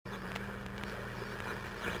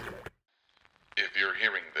you're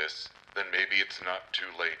hearing this, then maybe it's not too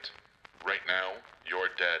late. Right now,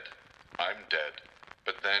 you're dead. I'm dead.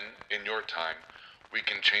 But then, in your time, we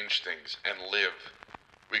can change things and live.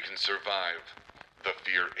 We can survive the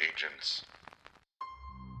fear agents.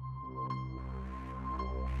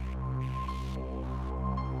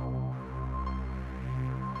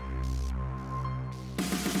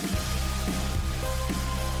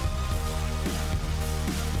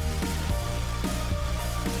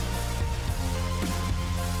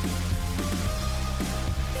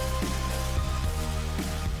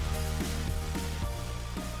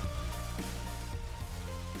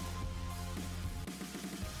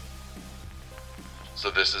 So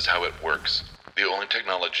this is how it works. The only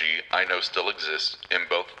technology I know still exists in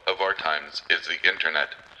both of our times is the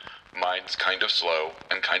internet. Mine's kind of slow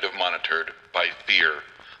and kind of monitored by FEAR,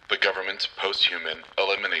 the government's post-human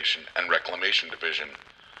elimination and reclamation division.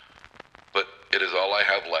 But it is all I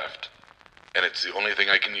have left, and it's the only thing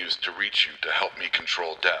I can use to reach you to help me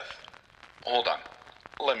control death. Hold on,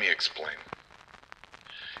 let me explain.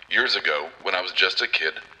 Years ago, when I was just a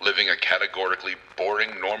kid, living a categorically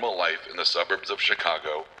boring normal life in the suburbs of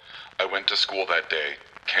Chicago, I went to school that day,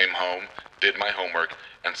 came home, did my homework,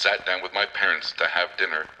 and sat down with my parents to have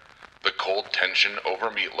dinner. The cold tension over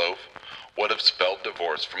meatloaf would have spelled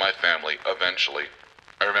divorce for my family eventually.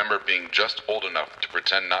 I remember being just old enough to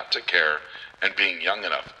pretend not to care and being young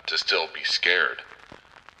enough to still be scared.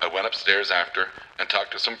 I went upstairs after and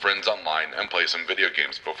talked to some friends online and played some video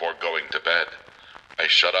games before going to bed. I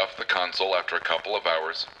shut off the console after a couple of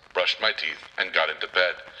hours, brushed my teeth, and got into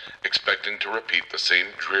bed, expecting to repeat the same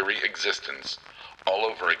dreary existence all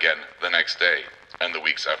over again the next day, and the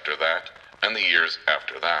weeks after that, and the years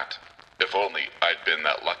after that. If only I'd been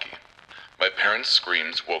that lucky. My parents'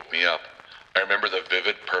 screams woke me up. I remember the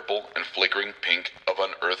vivid purple and flickering pink of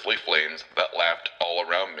unearthly flames that laughed all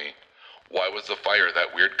around me. Why was the fire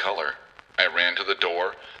that weird color? I ran to the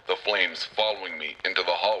door, the flames following me into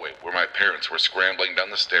the hallway where my parents were scrambling down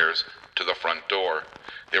the stairs to the front door.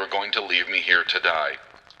 They were going to leave me here to die.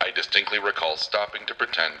 I distinctly recall stopping to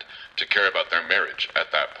pretend to care about their marriage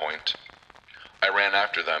at that point. I ran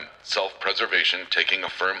after them, self-preservation taking a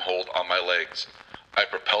firm hold on my legs. I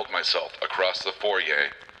propelled myself across the foyer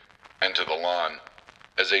and to the lawn.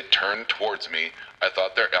 As they turned towards me, I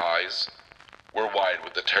thought their eyes were wide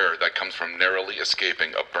with the terror that comes from narrowly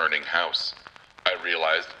escaping a burning house. I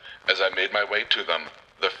realized, as I made my way to them,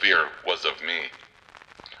 the fear was of me.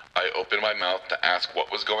 I opened my mouth to ask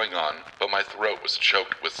what was going on, but my throat was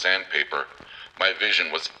choked with sandpaper. My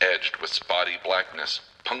vision was edged with spotty blackness,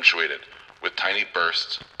 punctuated with tiny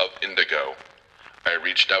bursts of indigo. I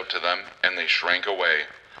reached out to them, and they shrank away.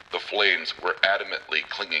 The flames were adamantly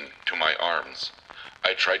clinging to my arms.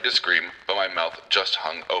 I tried to scream, but my mouth just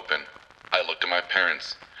hung open. I looked at my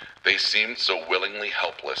parents. They seemed so willingly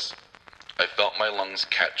helpless. I felt my lungs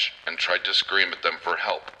catch and tried to scream at them for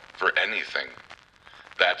help, for anything.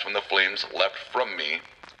 That's when the flames leapt from me,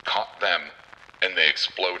 caught them, and they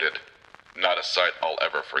exploded. Not a sight I'll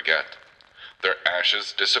ever forget. Their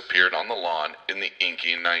ashes disappeared on the lawn in the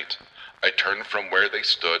inky night. I turned from where they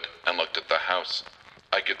stood and looked at the house.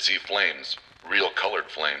 I could see flames, real colored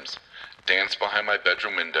flames, dance behind my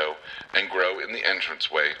bedroom window and grow in the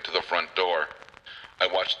entranceway to the front door. I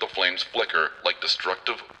watched the flames flicker like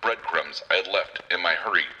destructive breadcrumbs I had left in my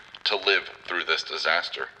hurry to live through this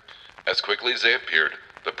disaster. As quickly as they appeared,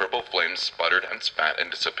 the purple flames sputtered and spat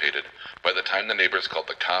and dissipated. By the time the neighbors called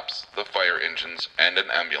the cops, the fire engines, and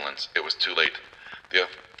an ambulance, it was too late. The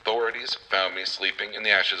authorities found me sleeping in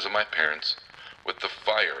the ashes of my parents, with the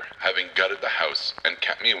fire having gutted the house and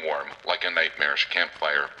kept me warm like a nightmarish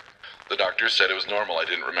campfire. The doctors said it was normal I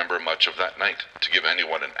didn't remember much of that night to give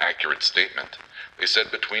anyone an accurate statement. They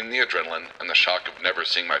said between the adrenaline and the shock of never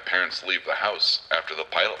seeing my parents leave the house after the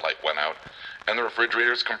pilot light went out, and the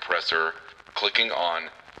refrigerator's compressor clicking on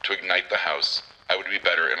to ignite the house, I would be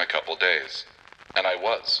better in a couple days. And I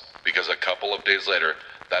was, because a couple of days later,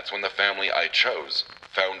 that's when the family I chose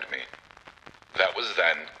found me. That was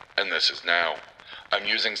then, and this is now. I'm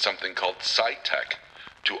using something called SciTech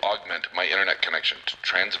to augment my internet connection to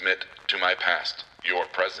transmit to my past, your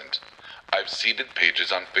present. I've seeded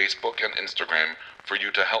pages on Facebook and Instagram for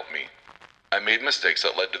you to help me. I made mistakes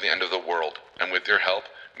that led to the end of the world, and with your help,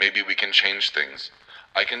 maybe we can change things.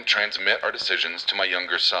 I can transmit our decisions to my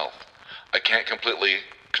younger self. I can't completely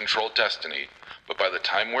control destiny, but by the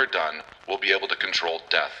time we're done, we'll be able to control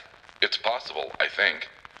death. It's possible, I think.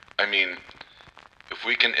 I mean, if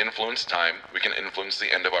we can influence time, we can influence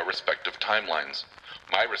the end of our respective timelines.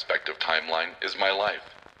 My respective timeline is my life.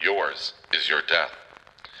 Yours is your death.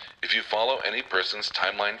 If you follow any person's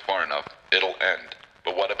timeline far enough, it'll end.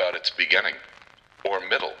 But what about its beginning? or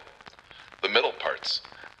middle? The middle parts.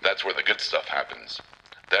 That's where the good stuff happens.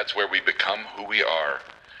 That's where we become who we are.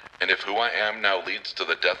 And if who I am now leads to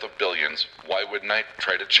the death of billions, why wouldn't I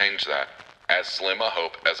try to change that? As slim a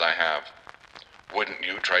hope as I have. Wouldn't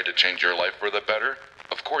you try to change your life for the better?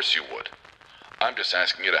 Of course you would. I'm just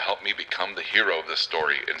asking you to help me become the hero of this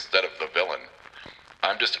story instead of the villain.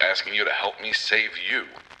 I'm just asking you to help me save you.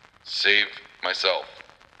 Save myself.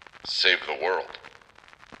 Save the world.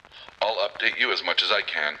 I'll update you as much as I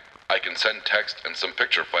can. I can send text and some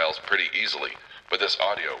picture files pretty easily, but this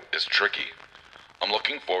audio is tricky. I'm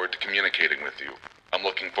looking forward to communicating with you. I'm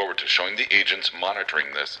looking forward to showing the agents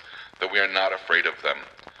monitoring this that we are not afraid of them,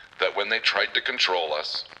 that when they tried to control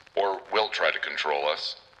us, or will try to control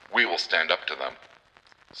us, we will stand up to them.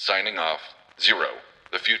 Signing off, Zero,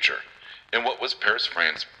 the future, in what was Paris,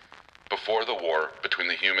 France, before the war between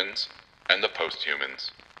the humans and the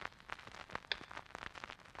post-humans.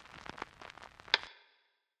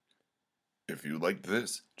 If you liked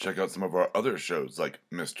this, check out some of our other shows like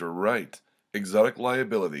Mr. Right, Exotic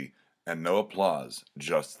Liability, and No Applause,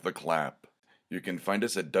 Just the Clap. You can find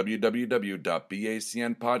us at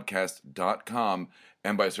www.bacnpodcast.com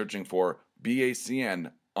and by searching for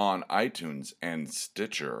BACN on iTunes and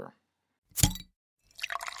Stitcher.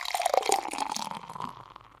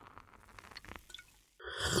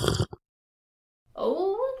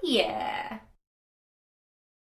 Oh, yeah.